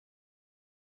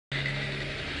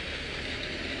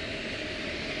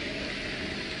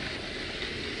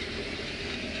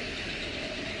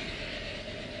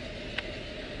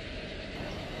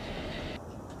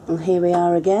Well, here we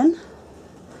are again.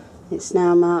 It's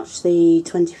now March the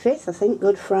 25th, I think,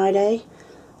 Good Friday,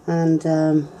 and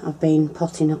I've been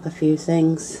potting up a few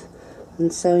things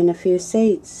and sowing a few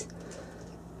seeds.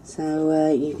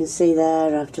 So you can see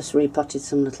there I've just repotted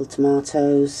some little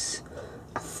tomatoes.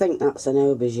 I think that's an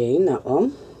aubergine, that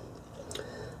one.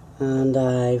 And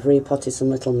I've repotted some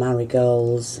little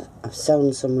marigolds. I've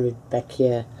sown some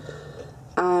rudbeckia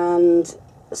and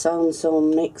sown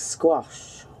some mixed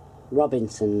squash,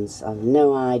 Robinsons. I've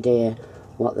no idea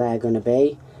what they're going to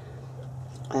be.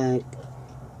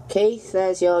 Keith,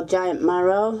 there's your giant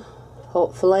marrow.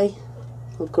 Hopefully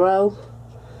will grow.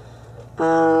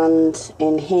 And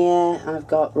in here I've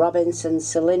got Robinson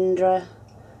cylindra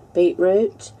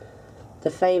beetroot, the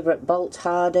favourite Bolt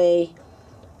Hardy,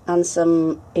 and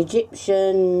some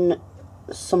Egyptian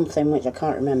something which I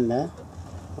can't remember.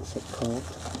 What's it called?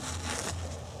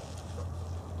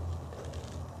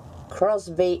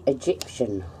 Crosby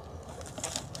Egyptian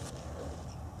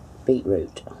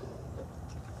beetroot.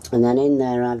 And then in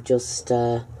there I've just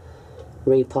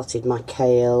repotted my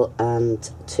kale and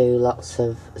 2 lots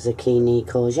of zucchini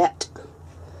courgette.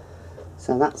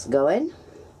 So that's going.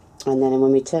 And then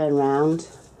when we turn round,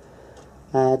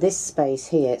 this space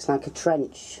here, it's like a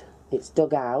trench. It's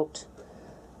dug out.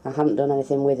 I haven't done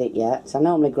anything with it yet. So I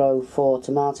normally grow 4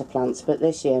 tomato plants, but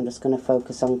this year I'm just going to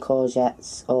focus on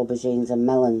courgettes, aubergines and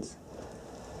melons.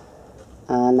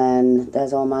 And then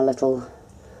there's all my little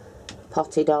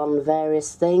potted on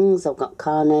various things. I've got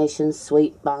carnations,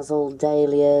 sweet basil,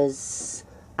 dahlias,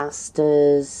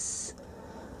 asters,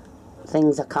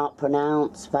 things I can't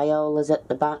pronounce, violas at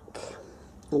the back.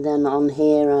 And then on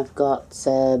here I've got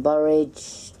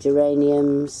borage,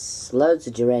 geraniums, loads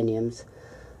of geraniums,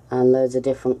 and loads of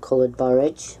different coloured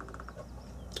borage.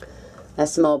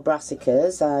 There's some more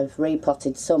brassicas. I've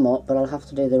repotted some up, but I'll have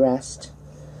to do the rest.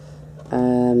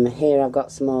 Here I've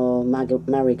got some more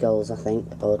marigolds, I think,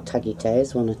 or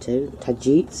tagites, 1 or 2,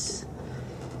 tagetes.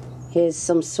 Here's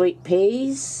some sweet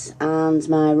peas and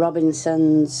my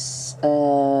Robinson's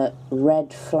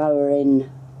red flowering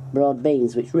broad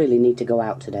beans, which really need to go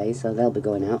out today, so they'll be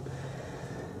going out.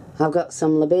 I've got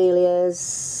some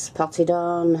lobelias potted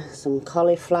on, some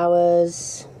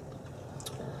cauliflowers,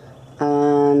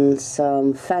 and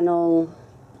some fennel,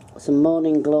 some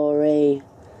morning glory,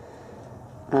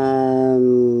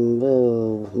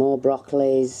 more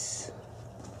broccolis,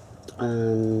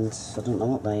 and I don't know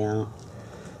what they are.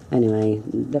 Anyway,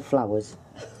 the flowers.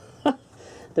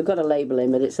 They've got a label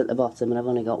in, but it's at the bottom and I've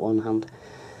only got one hand.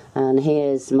 And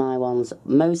here's my ones.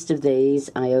 Most of these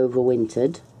I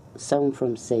overwintered, sown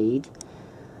from seed.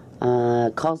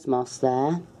 Cosmos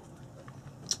there,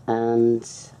 and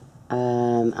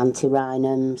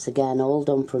antirrhinums, again all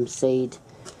done from seed.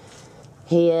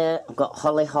 Here I've got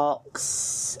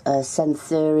hollyhocks,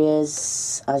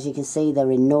 centurias. As you can see, they're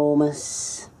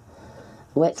enormous.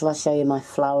 Wait till I show you my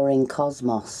flowering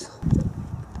cosmos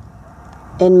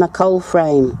in my coal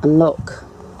frame, and look,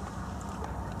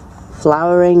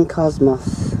 flowering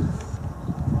cosmos,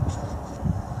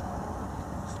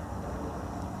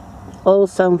 all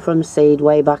sown from seed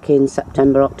way back in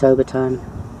September, October time.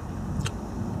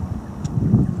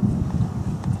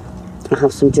 I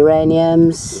have some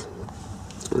geraniums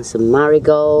and some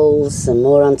marigolds, some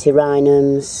more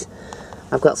antirrhinums.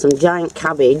 I've got some giant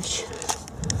cabbage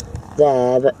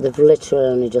there, but they've literally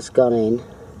only just gone in,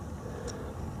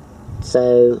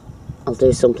 so I'll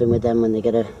do something with them when I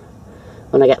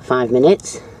get 5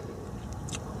 minutes.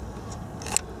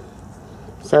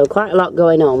 So quite a lot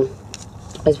going on.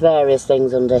 There's various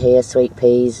things under here, sweet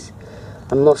peas.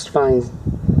 I must find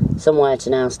somewhere to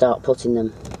now start putting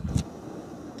them.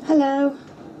 Hello,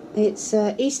 it's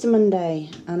Easter Monday,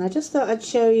 and I just thought I'd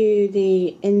show you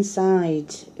the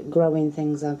inside growing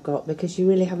things I've got, because you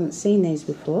really haven't seen these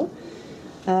before.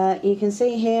 You can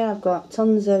see here I've got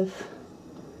tons of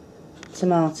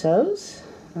tomatoes,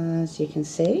 as you can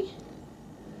see,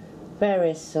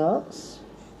 various sorts.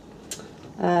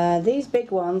 These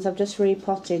big ones I've just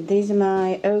repotted. These are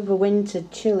my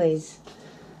overwintered chillies,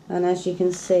 and as you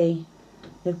can see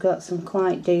they've got some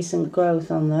quite decent growth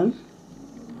on them.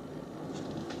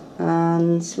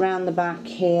 And round the back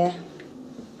here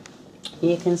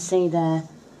you can see there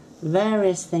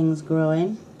various things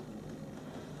growing,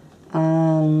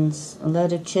 and a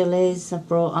load of chillies I've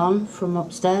brought on from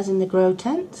upstairs in the grow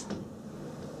tent,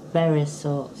 various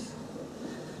sorts.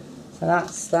 So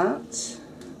that's that.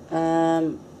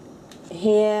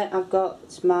 Here I've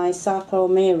got my Sapo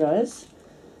Miras.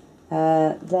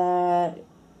 They're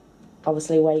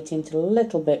obviously waiting till a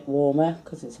little bit warmer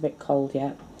because it's a bit cold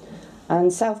yet.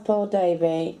 And Southpaw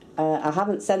Davy, I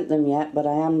haven't sent them yet, but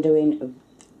I am doing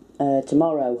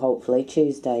tomorrow, hopefully,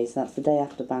 Tuesday, so that's the day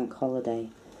after bank holiday.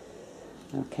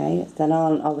 Okay, then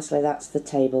on, obviously that's the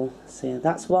table, so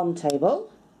that's one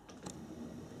table.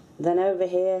 Then over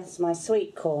here is my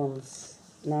sweet corns.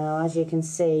 Now, as you can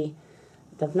see,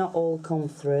 they've not all come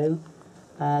through.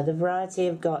 The variety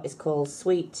I've got is called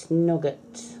Sweet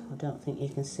Nugget. I don't think you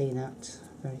can see that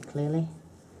very clearly.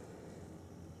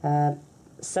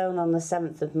 Sown on the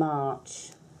 7th of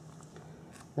March.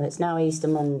 And it's now Easter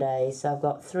Monday, so I've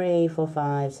got 3, 4,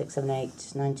 5, 6, 7,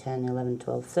 8, 9, 10, 11,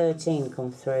 12, 13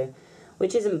 come through,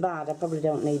 which isn't bad. I probably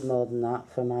don't need more than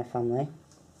that for my family.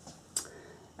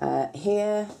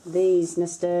 Here, these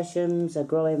nasturtiums are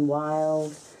growing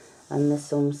wild, and there's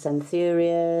some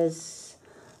centurias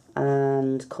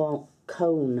and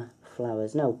corn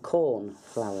flowers.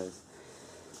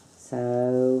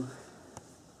 So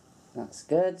that's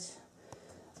good.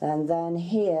 And then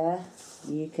here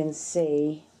you can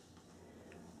see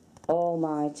all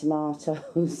my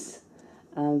tomatoes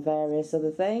and various other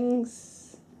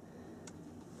things,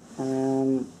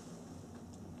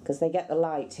 because they get the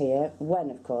light here when,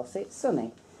 of course, it's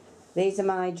sunny. These are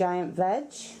my giant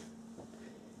veg.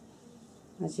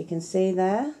 As you can see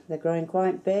there, they're growing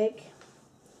quite big.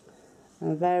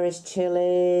 And various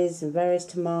chillies and various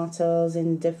tomatoes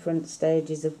in different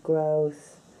stages of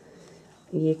growth.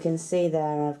 You can see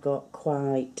there I've got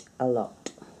quite a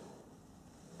lot.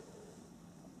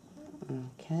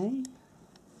 Okay.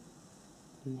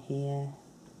 And here.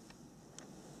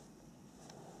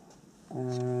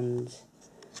 And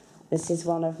this is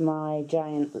one of my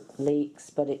giant leeks,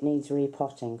 but it needs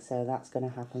repotting, so that's going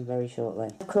to happen very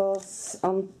shortly. Of course,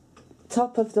 on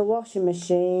top of the washing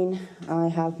machine, I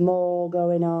have more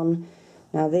going on.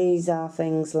 Now these are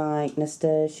things like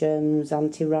nasturtiums,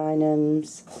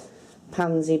 antirrhinums,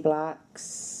 pansy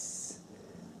blacks,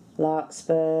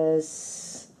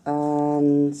 larkspurs,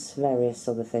 and various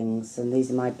other things. And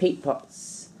these are my peat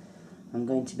pots. I'm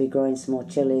going to be growing some more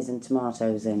chillies and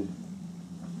tomatoes in.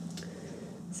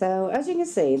 So as you can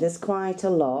see, there's quite a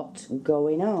lot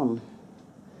going on.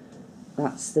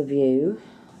 That's the view,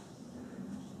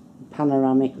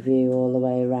 panoramic view all the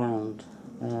way around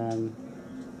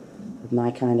of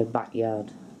my kind of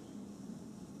backyard.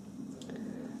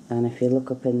 And if you look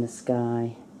up in the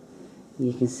sky,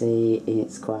 you can see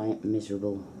it's quite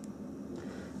miserable.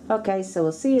 Okay, so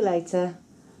we'll see you later,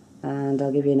 and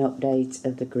I'll give you an update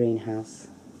of the greenhouse.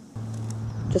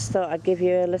 Just thought I'd give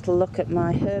you a little look at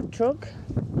my herb trug.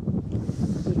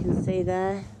 You can see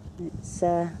there, it's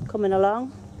coming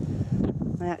along.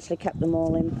 I actually kept them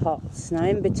all in pots. Now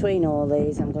in between all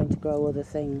these I'm going to grow other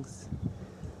things.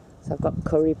 So I've got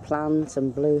curry plants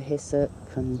and blue hyssop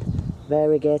and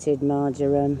variegated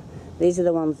marjoram. These are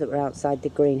the ones that were outside the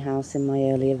greenhouse in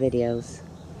my earlier videos.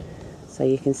 So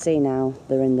you can see now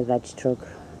they're in the veg trug.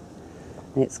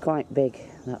 And it's quite big,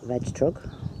 that veg trug.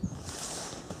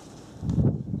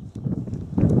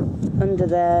 Under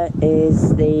there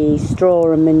is the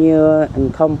straw and manure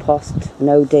and compost,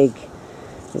 no dig.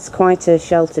 It's quite a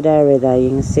sheltered area there. You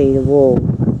can see the wall.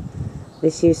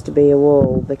 This used to be a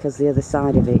wall because the other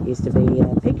side of it used to be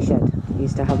a pig shed. It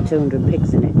used to have 200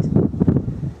 pigs in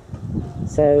it.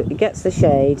 So it gets the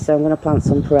shade, so I'm going to plant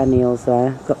some perennials there.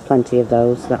 I've got plenty of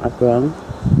those that I've grown.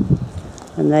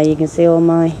 And there you can see all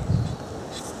my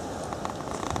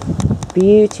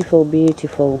beautiful,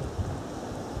 beautiful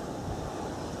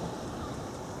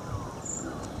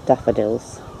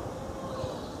daffodils.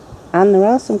 And there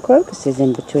are some crocuses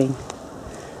in between.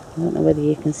 I don't know whether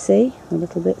you can see the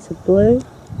little bits of blue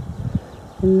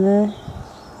in there.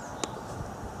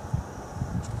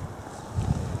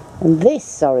 And this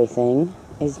sorry thing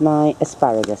is my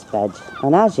asparagus bed,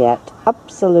 and as yet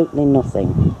absolutely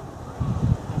nothing.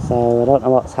 So I don't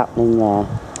know what's happening there.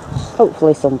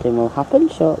 Hopefully something will happen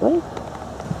shortly.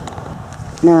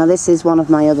 Now this is one of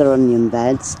my other onion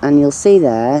beds, and you'll see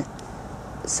there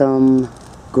some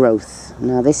growth.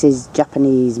 Now this is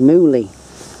Japanese Mooli,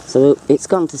 so it's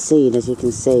gone to seed, as you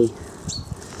can see.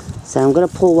 So I'm going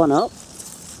to pull one up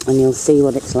and you'll see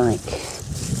what it's like.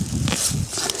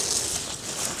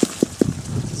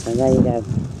 So there you go,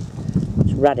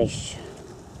 it's radish,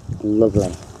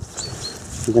 lovely.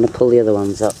 I'm going to pull the other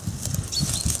ones up.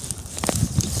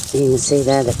 You can see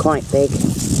there they're quite big,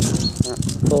 about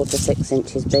 4 to 6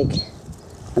 inches big,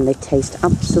 and they taste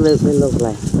absolutely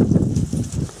lovely.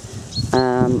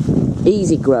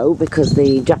 Easy grow because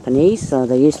the Japanese, so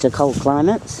they're used to cold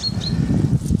climates.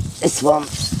 This one,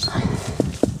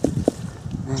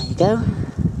 there you go.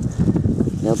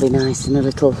 They'll be nice and a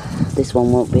little. This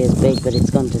one won't be as big, but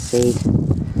it's gone to seed,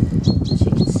 as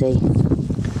you can see.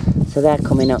 So they're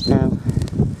coming up now.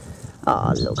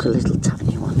 Oh, look, a little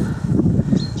tiny one.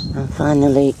 And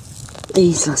finally,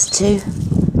 these last two.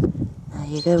 There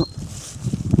you go.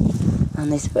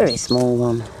 And this very small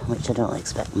one, which I don't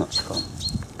expect much from.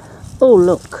 Oh,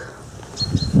 look.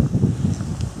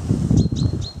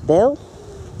 Bill,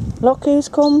 look who's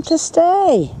come to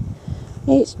stay.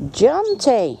 It's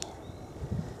Jonty.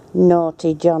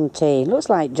 Naughty Jonty. Looks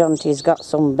like Jonty's got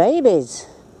some babies.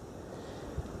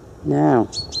 Now,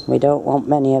 we don't want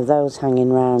many of those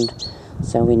hanging round,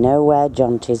 so we know where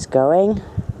Jonty's going,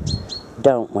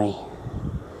 don't we?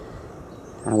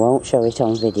 I won't show it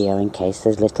on video in case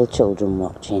there's little children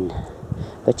watching,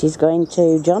 but he's going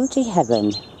to Jonty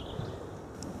heaven.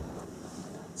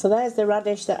 So there's the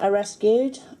radish that I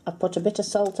rescued. I've put a bit of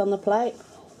salt on the plate.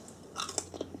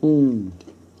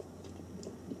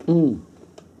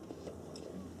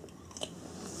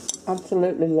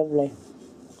 Absolutely lovely.